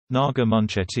Naga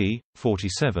Munchetty,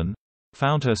 47,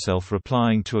 found herself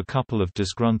replying to a couple of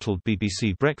disgruntled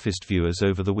BBC breakfast viewers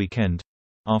over the weekend,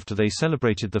 after they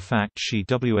celebrated the fact she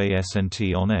wasn't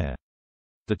on air.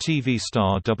 The TV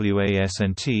star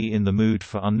wasn't in the mood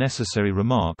for unnecessary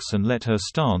remarks and let her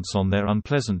stance on their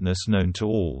unpleasantness known to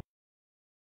all.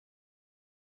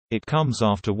 It comes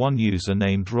after one user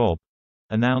named Rob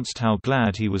announced how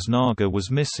glad he was Naga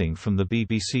was missing from the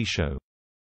BBC show.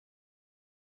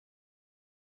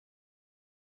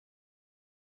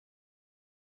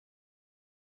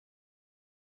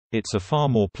 It's a far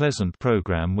more pleasant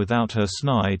program without her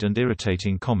snide and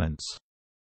irritating comments.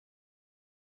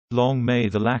 Long may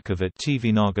the lack of it.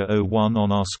 TV Naga 01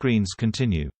 on our screens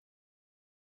continue.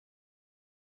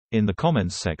 In the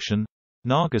comments section,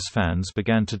 Naga's fans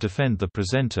began to defend the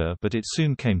presenter, but it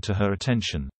soon came to her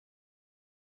attention.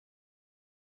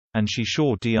 And she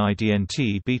sure didn't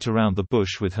beat around the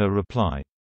bush with her reply.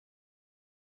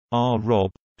 "Ah,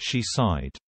 Rob," she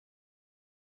sighed.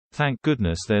 "Thank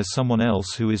goodness there's someone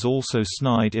else who is also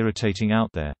snide irritating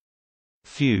out there.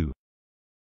 Phew."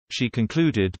 She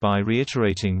concluded by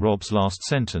reiterating Rob's last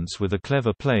sentence with a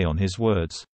clever play on his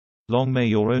words. Long may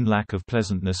your own lack of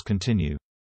pleasantness continue.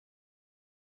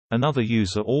 Another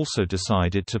user also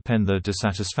decided to pen their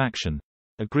dissatisfaction,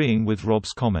 agreeing with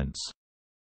Rob's comments.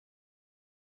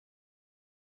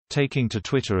 Taking to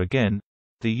Twitter again,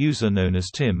 the user known as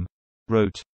Tim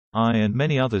wrote, "I and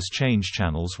many others change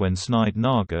channels when snide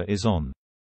Naga is on.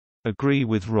 Agree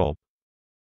with Rob.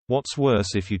 What's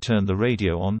worse if you turn the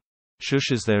radio on?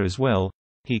 Shush is there as well,"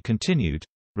 he continued,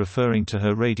 referring to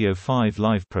her Radio 5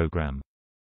 live program.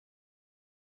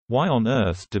 Why on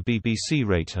earth do BBC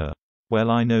rate her?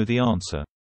 Well, I know the answer.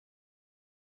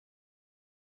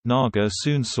 Naga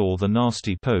soon saw the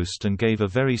nasty post and gave a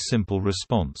very simple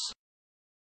response.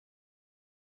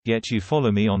 "Yet you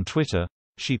follow me on Twitter,"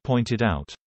 she pointed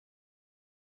out.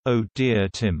 "Oh dear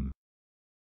Tim."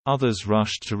 Others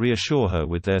rushed to reassure her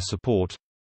with their support,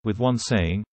 with one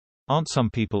saying, "Aren't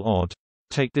some people odd?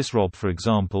 Take this Rob for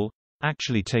example,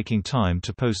 actually taking time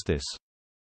to post this.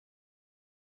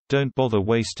 Don't bother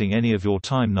wasting any of your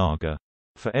time Naga.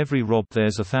 For every Rob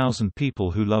there's 1,000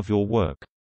 people who love your work.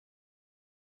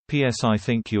 P.S. I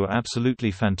think you are absolutely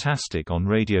fantastic on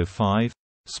Radio 5,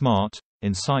 smart,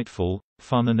 insightful,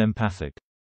 fun and empathic."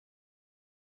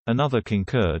 Another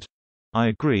concurred, "I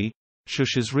agree,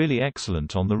 Shush is really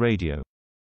excellent on the radio.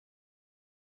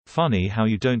 Funny how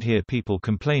you don't hear people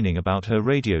complaining about her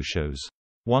radio shows.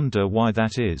 Wonder why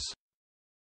that is."